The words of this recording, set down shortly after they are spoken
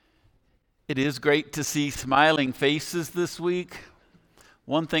It is great to see smiling faces this week.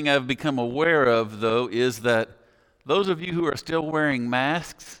 One thing I've become aware of, though, is that those of you who are still wearing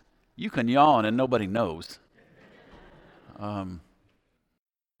masks, you can yawn and nobody knows. The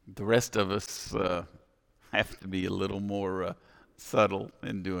rest of us have to be a little more subtle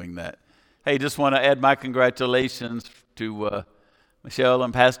in doing that. Hey, just want to add my congratulations to Michelle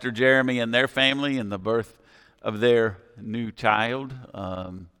and Pastor Jeremy and their family and the birth of their new child.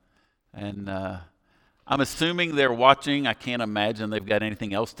 And I'm assuming they're watching. I can't imagine they've got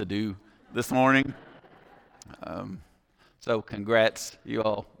anything else to do this morning. So congrats, you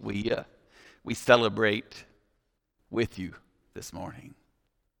all. We celebrate with you this morning.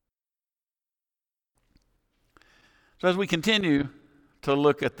 So as we continue to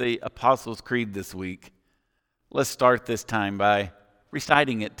look at the Apostles' Creed this week, let's start this time by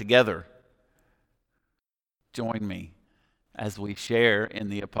reciting it together. Join me as we share in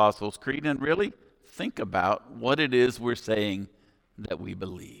the Apostles' Creed and really think about what it is we're saying that we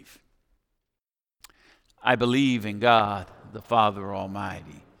believe. I believe in God, the Father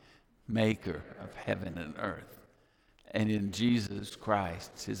Almighty, maker of heaven and earth, and in Jesus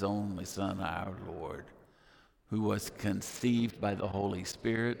Christ, his only Son, our Lord, who was conceived by the Holy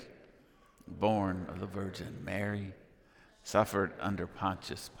Spirit, born of the Virgin Mary, suffered under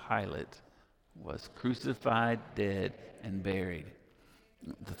Pontius Pilate, was crucified, dead, and buried.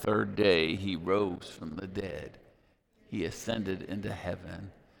 The third day he rose from the dead. He ascended into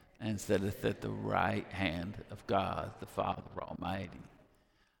heaven and sitteth at the right hand of God the Father Almighty.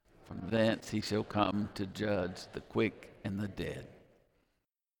 From thence he shall come to judge the quick and the dead.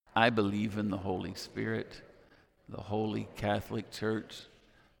 I believe in the Holy Spirit, the Holy Catholic Church,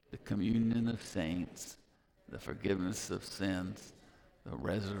 the communion of saints, the forgiveness of sins, the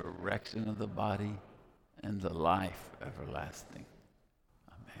resurrection of the body, and the life everlasting.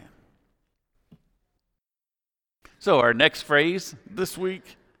 Amen. So our next phrase this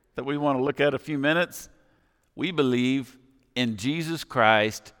week that we want to look at a few minutes, we believe in Jesus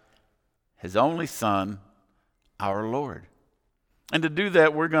Christ, his only Son, our Lord. And to do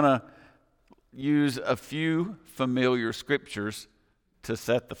that, we're going to use a few familiar scriptures to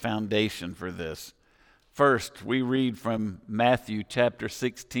set the foundation for this. First, we read from Matthew chapter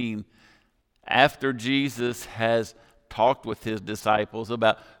 16. After Jesus has talked with his disciples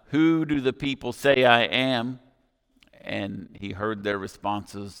about who do the people say I am, and he heard their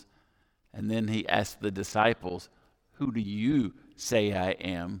responses, and then he asked the disciples, who do you say I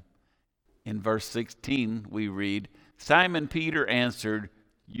am? In verse 16, we read, Simon Peter answered,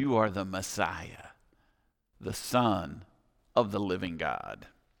 you are the Messiah, the Son of the living God.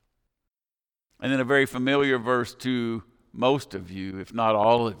 And then a very familiar verse to most of you, if not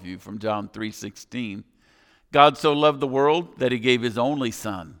all of you, from John 3:16. God so loved the world that he gave his only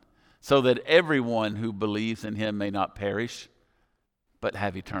Son, so that everyone who believes in him may not perish, but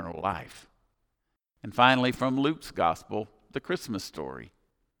have eternal life. And finally, from Luke's gospel, the Christmas story.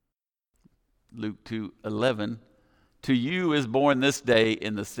 Luke 2:11, to you is born this day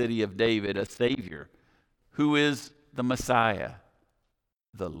in the city of David a Savior, who is the Messiah,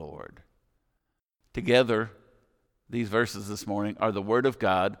 the Lord. Together, these verses this morning are the Word of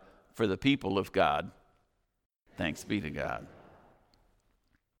God for the people of God. Thanks be to God.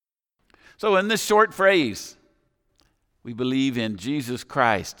 So in this short phrase, we believe in Jesus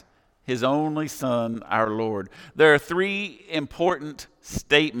Christ, his only Son, our Lord. There are three important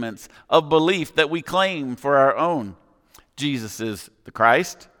statements of belief that we claim for our own. Jesus is the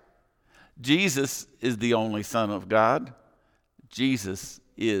Christ. Jesus is the only Son of God. Jesus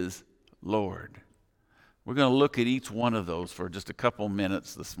is Lord. We're going to look at each one of those for just a couple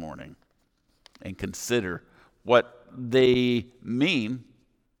minutes this morning and consider what they mean,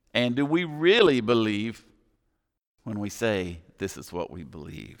 and do we really believe when we say this is what we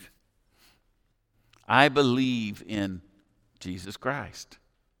believe. I believe in Jesus Christ.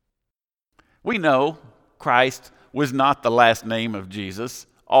 We know Christ was not the last name of Jesus,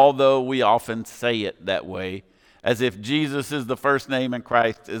 although we often say it that way, as if Jesus is the first name and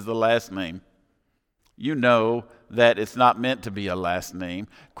Christ is the last name. You know that it's not meant to be a last name.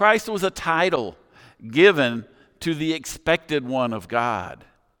 Christ was a title given to the expected one of God.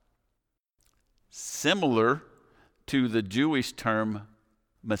 Similar to the Jewish term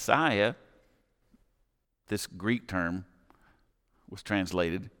Messiah, this Greek term was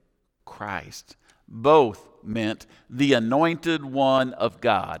translated Christ. Both meant the anointed one of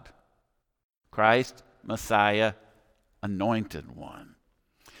God. Christ, Messiah, anointed one.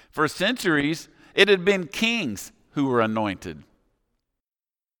 For centuries, it had been kings who were anointed.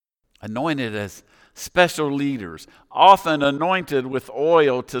 Anointed as special leaders, often anointed with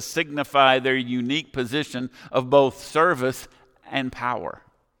oil to signify their unique position of both service and power.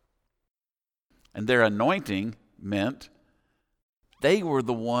 And their anointing meant they were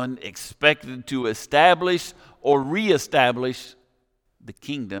the one expected to establish or reestablish the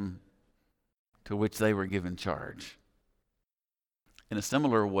kingdom to which they were given charge. In a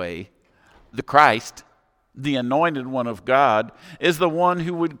similar way, the Christ, the anointed one of God, is the one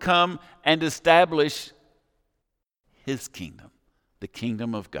who would come and establish his kingdom, the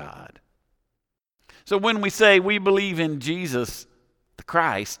kingdom of God. So when we say we believe in Jesus, the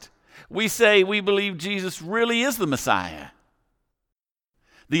Christ, we say we believe Jesus really is the Messiah,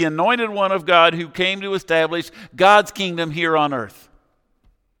 the anointed one of God who came to establish God's kingdom here on earth.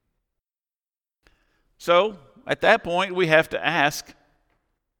 So, at that point, we have to ask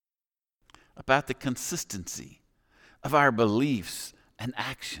about the consistency of our beliefs and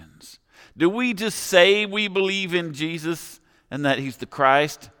actions. Do we just say we believe in Jesus and that he's the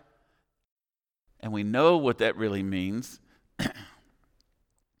Christ, and we know what that really means?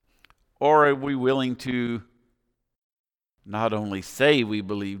 Or are we willing to not only say we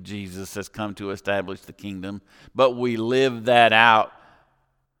believe Jesus has come to establish the kingdom, but we live that out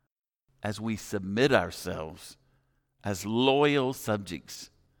as we submit ourselves as loyal subjects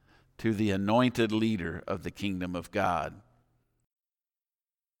to the anointed leader of the kingdom of God?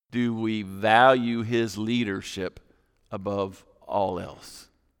 Do we value his leadership above all else?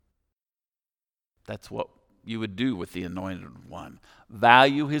 That's what you would do with the anointed one.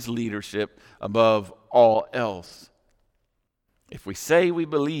 Value his leadership above all else. If we say we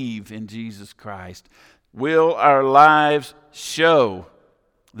believe in Jesus Christ, will our lives show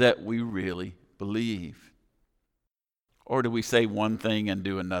that we really believe? Or do we say one thing and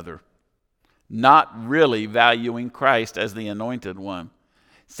do another, not really valuing Christ as the anointed one?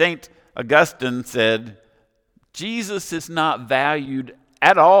 St. Augustine said, Jesus is not valued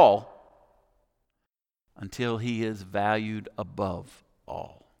at all until he is valued above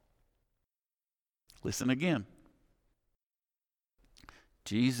all. Listen again.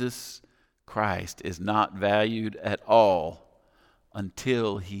 Jesus Christ is not valued at all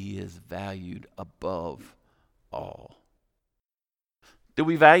until he is valued above all. Do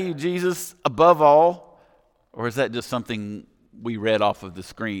we value Jesus above all? Or is that just something we read off of the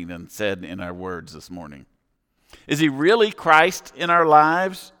screen and said in our words this morning? Is he really Christ in our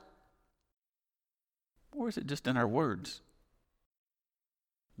lives? Or is it just in our words?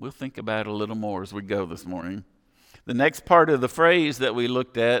 We'll think about it a little more as we go this morning. The next part of the phrase that we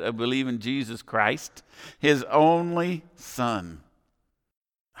looked at, I believe in Jesus Christ, his only Son.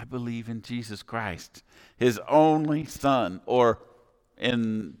 I believe in Jesus Christ, his only Son. Or,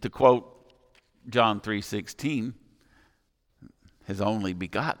 to quote John 3:16, his only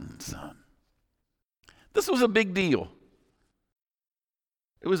begotten Son. This was a big deal.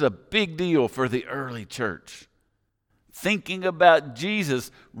 It was a big deal for the early church. Thinking about Jesus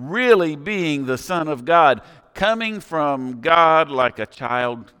really being the Son of God, coming from God like a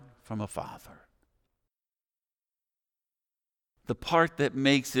child from a father. The part that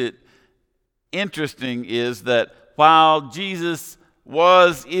makes it interesting is that while Jesus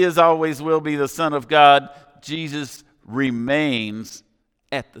is, always will be the Son of God, Jesus remains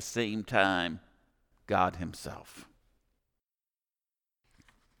at the same time God himself.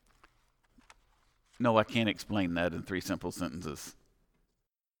 No, I can't explain that in 3 simple sentences.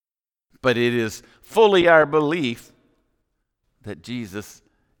 But it is fully our belief that Jesus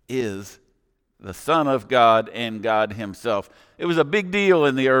is the Son of God and God himself. It was a big deal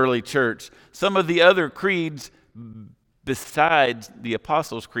in the early church. Some of the other creeds, besides the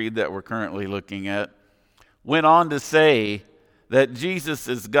Apostles' Creed that we're currently looking at, went on to say that Jesus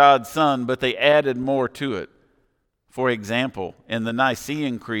is God's Son, but they added more to it. For example, in the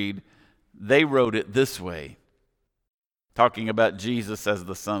Nicene Creed, they wrote it this way, talking about Jesus as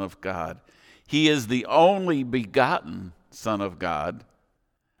the Son of God. He is the only begotten Son of God,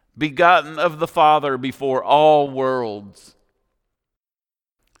 begotten of the Father before all worlds.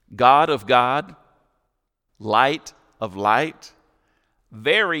 God of God, light of light,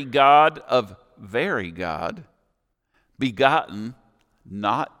 very God of very God, begotten,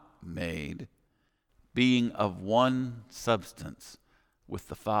 not made, being of one substance with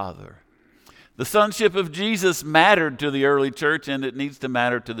the Father. The sonship of Jesus mattered to the early church, and it needs to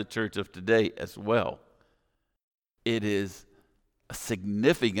matter to the church of today as well. It is a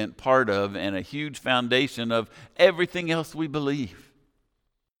significant part of and a huge foundation of everything else we believe.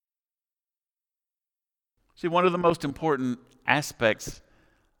 See, one of the most important aspects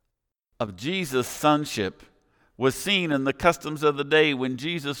of Jesus' sonship was seen in the customs of the day when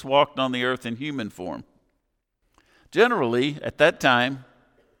Jesus walked on the earth in human form. Generally, at that time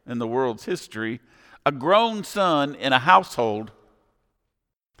in the world's history, a grown son in a household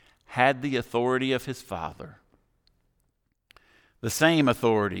had the authority of his father. The same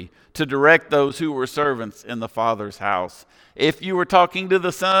authority to direct those who were servants in the Father's house. If you were talking to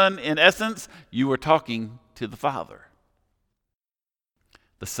the Son, in essence, you were talking to the Father.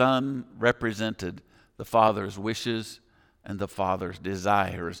 The Son represented the Father's wishes and the Father's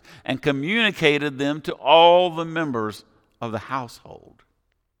desires and communicated them to all the members of the household.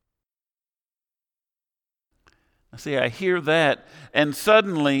 Now, see, I hear that, and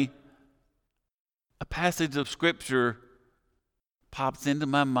suddenly a passage of Scripture pops into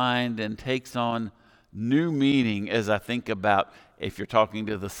my mind and takes on new meaning as I think about if you're talking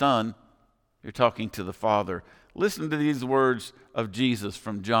to the Son, you're talking to the Father. Listen to these words of Jesus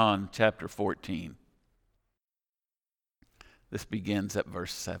from John chapter 14. This begins at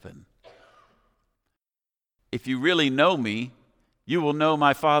verse 7. If you really know me, you will know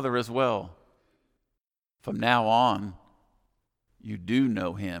my Father as well. From now on, you do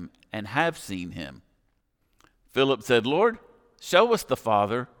know him and have seen him. Philip said, Lord, show us the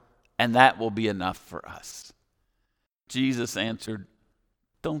Father, and that will be enough for us. Jesus answered,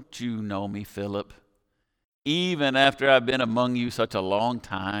 don't you know me, Philip? Even after I've been among you such a long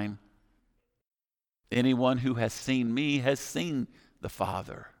time, anyone who has seen me has seen the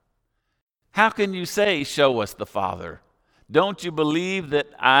Father. How can you say, show us the Father? Don't you believe that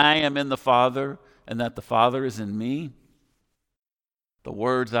I am in the Father and that the Father is in me? The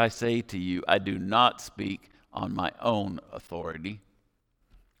words I say to you, I do not speak on my own authority.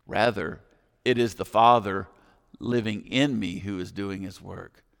 Rather, it is the Father living in me who is doing his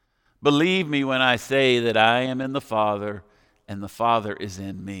work. Believe me when I say that I am in the Father and the Father is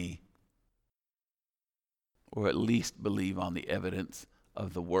in me. Or at least believe on the evidence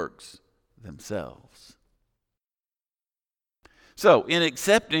of the works themselves. So, in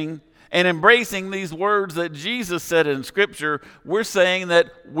accepting and embracing these words that Jesus said in Scripture, we're saying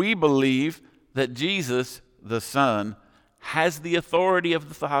that we believe that Jesus, the Son, has the authority of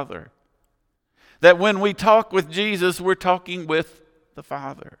the Father. That when we talk with Jesus, we're talking with the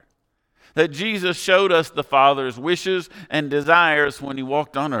Father. That Jesus showed us the Father's wishes and desires when he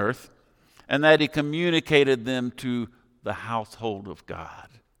walked on earth, and that he communicated them to the household of God.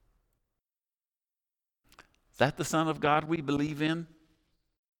 Is that the Son of God we believe in?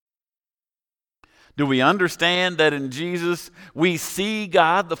 Do we understand that in Jesus we see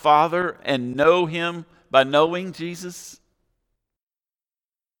God the Father and know him by knowing Jesus?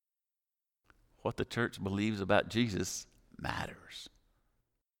 What the church believes about Jesus matters.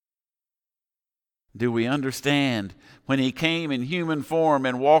 Do we understand when he came in human form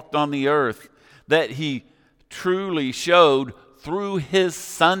and walked on the earth that he truly showed through his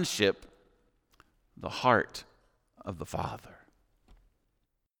sonship the heart of the Father?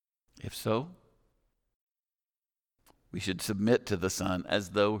 If so, we should submit to the Son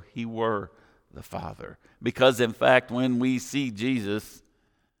as though he were the Father. Because in fact, when we see Jesus,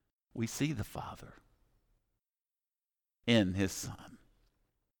 we see the Father in his Son.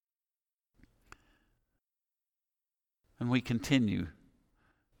 And we continue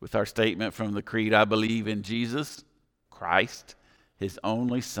with our statement from the Creed, I believe in Jesus Christ, his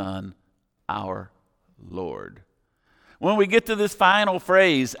only Son, our Lord. When we get to this final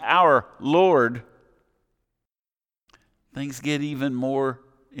phrase, our Lord, things get even more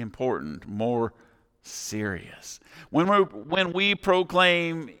important, more serious. When we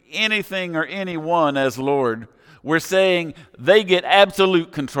proclaim anything or anyone as Lord, we're saying they get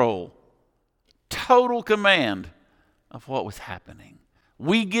absolute control, total command of what was happening.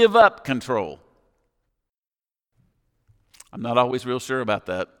 We give up control. I'm not always real sure about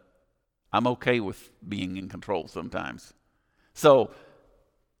that. I'm okay with being in control sometimes. So,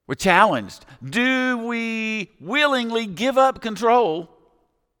 we're challenged. Do we willingly give up control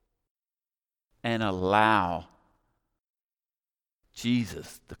and allow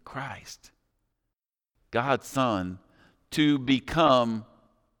Jesus, the Christ, God's Son, to become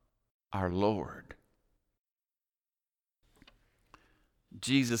our Lord?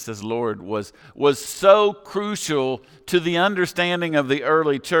 Jesus as Lord was so crucial to the understanding of the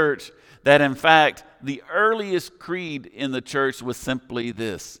early church that in fact the earliest creed in the church was simply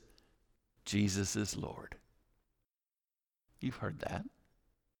this: Jesus is Lord. You've heard that.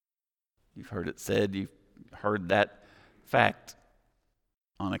 You've heard it said. You've heard that fact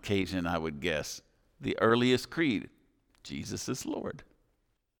on occasion, I would guess. The earliest creed: Jesus is Lord.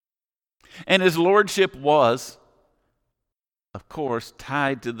 And his lordship was, of course,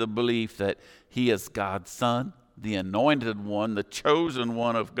 tied to the belief that he is God's Son the anointed one, the chosen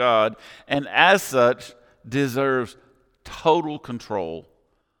one of God, and as such deserves total control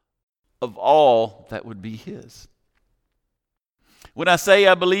of all that would be his. When I say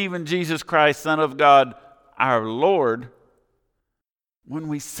I believe in Jesus Christ, Son of God, our Lord, when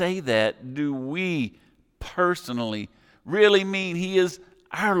we say that, do we personally really mean he is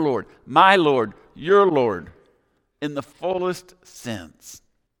our Lord, my Lord, your Lord, in the fullest sense?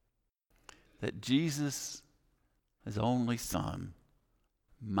 That Jesus, his only Son,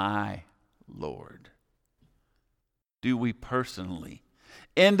 my Lord. Do we personally,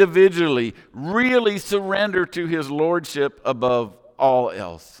 individually, really surrender to his lordship above all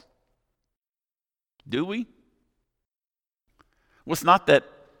else? Do we? Well, it's not that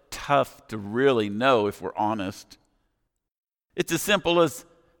tough to really know if we're honest. It's as simple as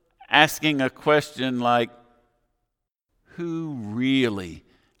asking a question like, who really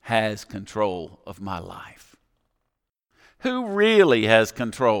has control of my life? Who really has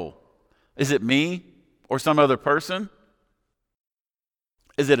control? Is it me or some other person?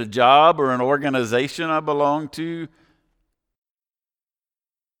 Is it a job or an organization I belong to?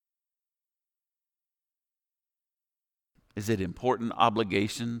 Is it important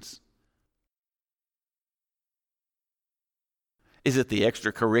obligations? Is it the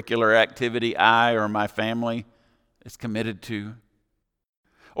extracurricular activity I or my family is committed to?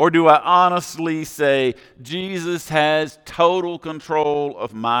 Or do I honestly say, Jesus has total control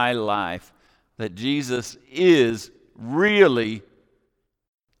of my life, that Jesus is really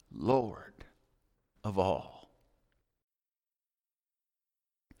Lord of all?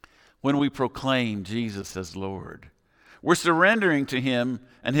 When we proclaim Jesus as Lord, we're surrendering to him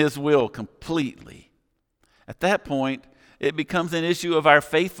and his will completely. At that point, it becomes an issue of our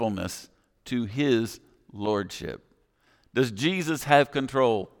faithfulness to his lordship. Does Jesus have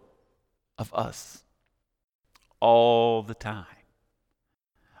control of us all the time?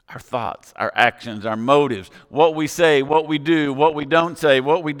 Our thoughts, our actions, our motives, what we say, what we do, what we don't say,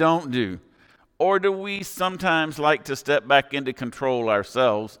 what we don't do. Or do we sometimes like to step back into control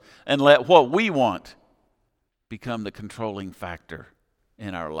ourselves and let what we want become the controlling factor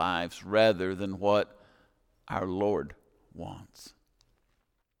in our lives rather than what our Lord wants?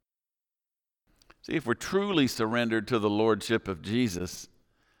 See, if we're truly surrendered to the lordship of Jesus,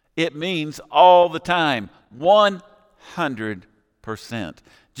 it means all the time, 100%.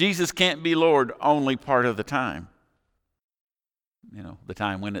 Jesus can't be Lord only part of the time. The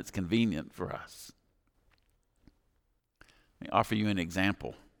time when it's convenient for us. Let me offer you an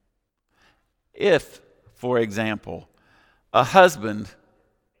example. If, for example, a husband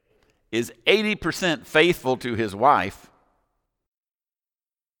is 80% faithful to his wife,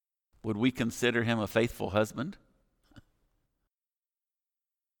 would we consider him a faithful husband?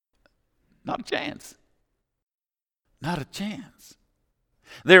 Not a chance. Not a chance.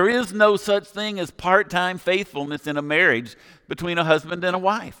 There is no such thing as part-time faithfulness in a marriage between a husband and a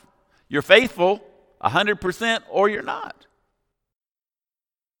wife. You're faithful 100% or you're not.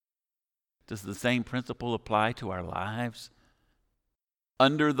 Does the same principle apply to our lives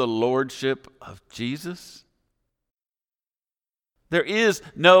under the lordship of Jesus? There is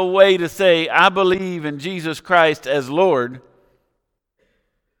no way to say, I believe in Jesus Christ as Lord,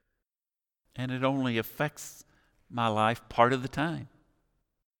 and it only affects my life part of the time.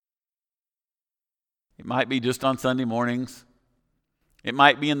 It might be just on Sunday mornings. It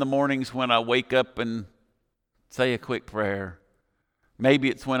might be in the mornings when I wake up and say a quick prayer. Maybe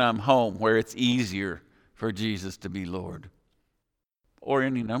it's when I'm home where it's easier for Jesus to be Lord. Or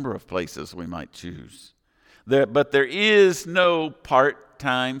any number of places we might choose. But there is no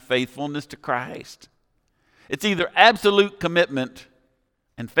part-time faithfulness to Christ. It's either absolute commitment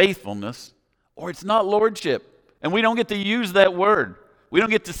and faithfulness, or it's not lordship. And we don't get to use that word. We don't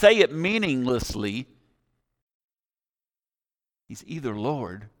get to say it meaninglessly. He's either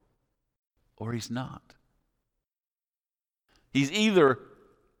Lord or he's not. He's either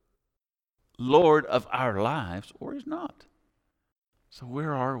Lord of our lives or he's not. So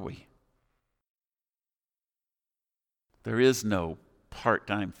where are we? There is no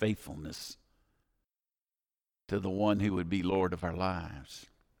part-time faithfulness to the one who would be Lord of our lives.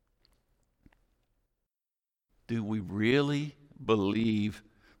 Do we really believe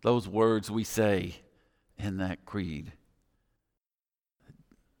those words we say in that creed?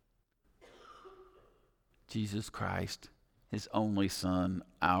 Jesus Christ, his only Son,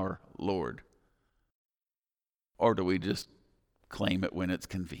 our Lord. Or do we just claim it when it's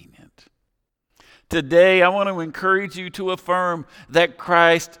convenient? Today, I want to encourage you to affirm that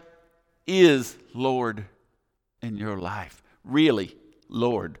Christ is Lord in your life. Really,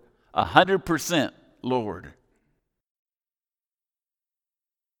 Lord. 100% Lord.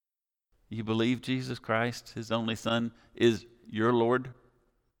 You believe Jesus Christ, his only Son, is your Lord?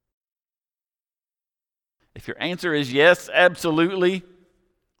 If your answer is yes, absolutely,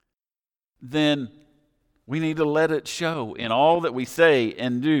 then we need to let it show in all that we say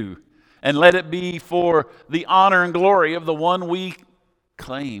and do. And let it be for the honor and glory of the one we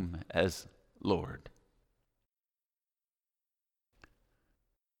claim as Lord.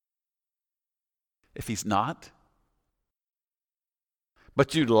 If he's not,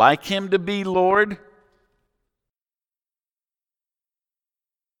 but you'd like him to be Lord,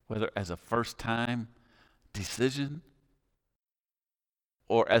 whether as a first-time decision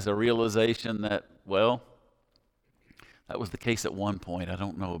or as a realization that, well, that was the case at one point, I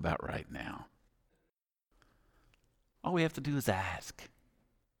don't know about right now. All we have to do is ask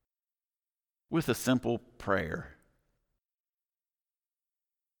with a simple prayer.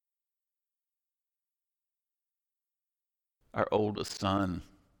 Our oldest son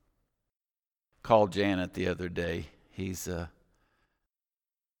called Janet the other day. He's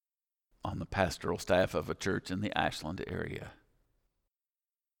on the pastoral staff of a church in the Ashland area.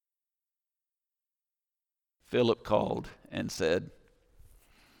 Philip called and said,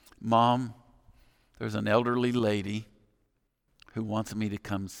 "Mom, there's an elderly lady who wants me to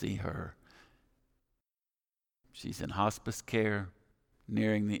come see her. She's in hospice care,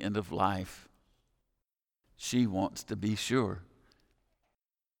 nearing the end of life. She wants to be sure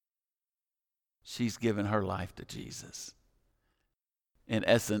she's given her life to Jesus. In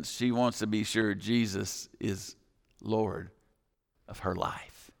essence, she wants to be sure Jesus is Lord of her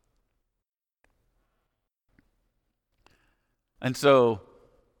life." And so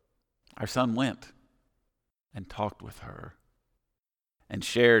our son went and talked with her and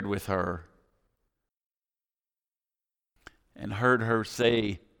shared with her and heard her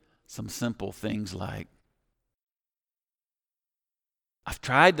say some simple things like, "I've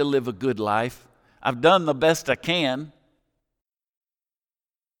tried to live a good life. I've done the best I can."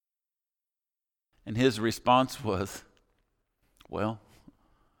 And his response was, "Well,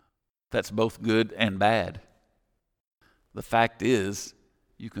 that's both good and bad. The fact is,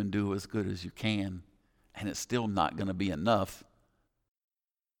 you can do as good as you can, and it's still not going to be enough.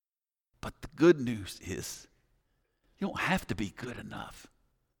 But the good news is, you don't have to be good enough.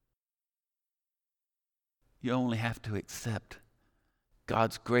 You only have to accept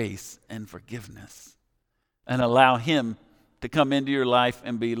God's grace and forgiveness and allow him to come into your life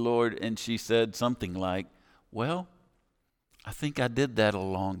and be Lord." And she said something like, "Well, I think I did that a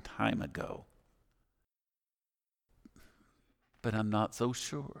long time ago, but I'm not so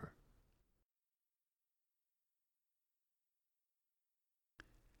sure."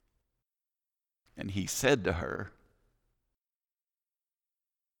 And he said to her,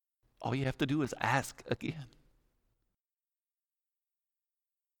 "All you have to do is ask again.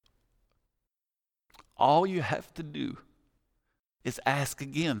 All you have to do is ask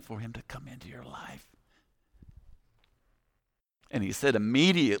again for him to come into your life." And he said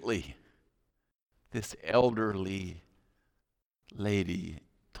immediately, this elderly lady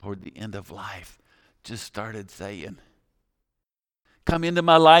toward the end of life just started saying, "Come into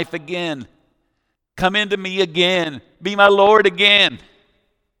my life again. Come into me again. Be my Lord again."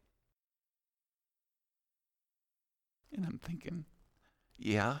 And I'm thinking,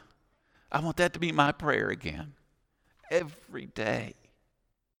 yeah, I want that to be my prayer again. Every day.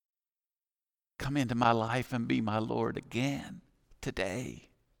 Come into my life and be my Lord again today.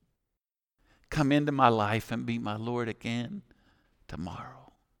 Come into my life and be my Lord again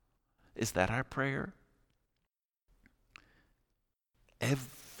tomorrow. Is that our prayer?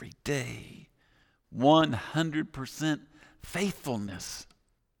 Every day, 100% faithfulness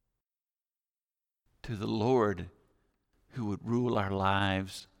to the Lord who would rule our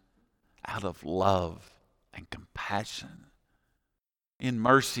lives out of love and compassion, in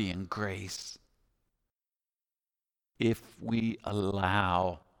mercy and grace, if we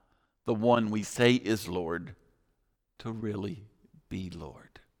allow the one we say is Lord to really be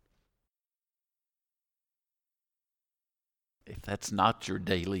Lord. If that's not your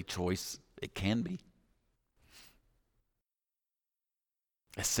daily choice, it can be.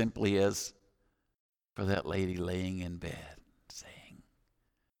 As simply as for that lady laying in bed saying,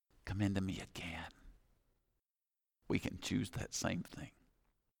 "Come into me again." We can choose that same thing.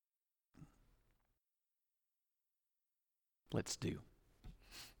 Let's do.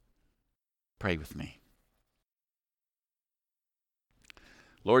 Pray with me.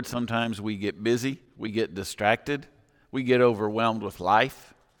 Lord, sometimes we get busy, we get distracted, we get overwhelmed with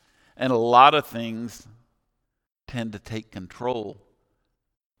life, and a lot of things tend to take control.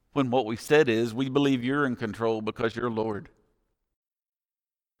 When what we've said is, we believe you're in control because you're Lord.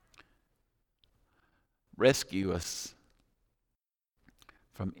 rescue us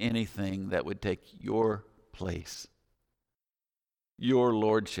from anything that would take your place, your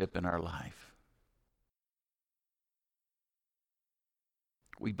lordship in our life.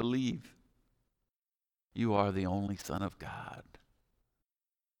 We believe you are the only Son of God,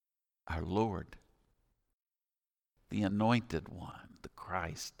 our Lord, the anointed one, the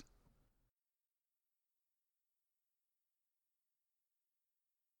Christ.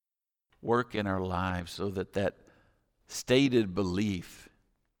 Work in our lives so that that stated belief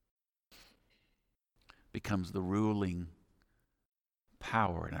becomes the ruling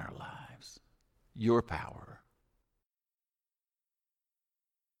power in our lives, your power.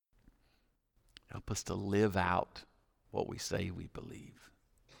 Help us to live out what we say we believe.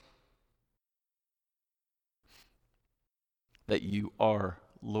 That you are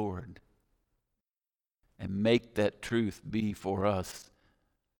Lord. And make that truth be for us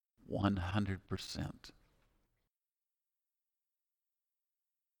 100%.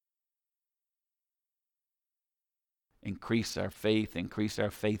 Increase our faith, increase our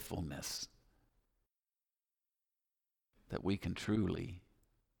faithfulness, that we can truly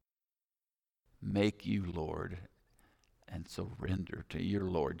make you Lord and surrender to your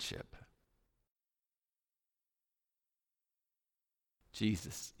lordship.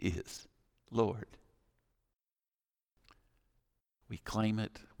 Jesus is Lord. We claim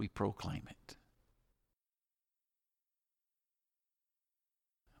it, we proclaim it.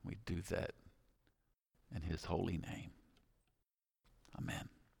 We do that in his holy name. Amen.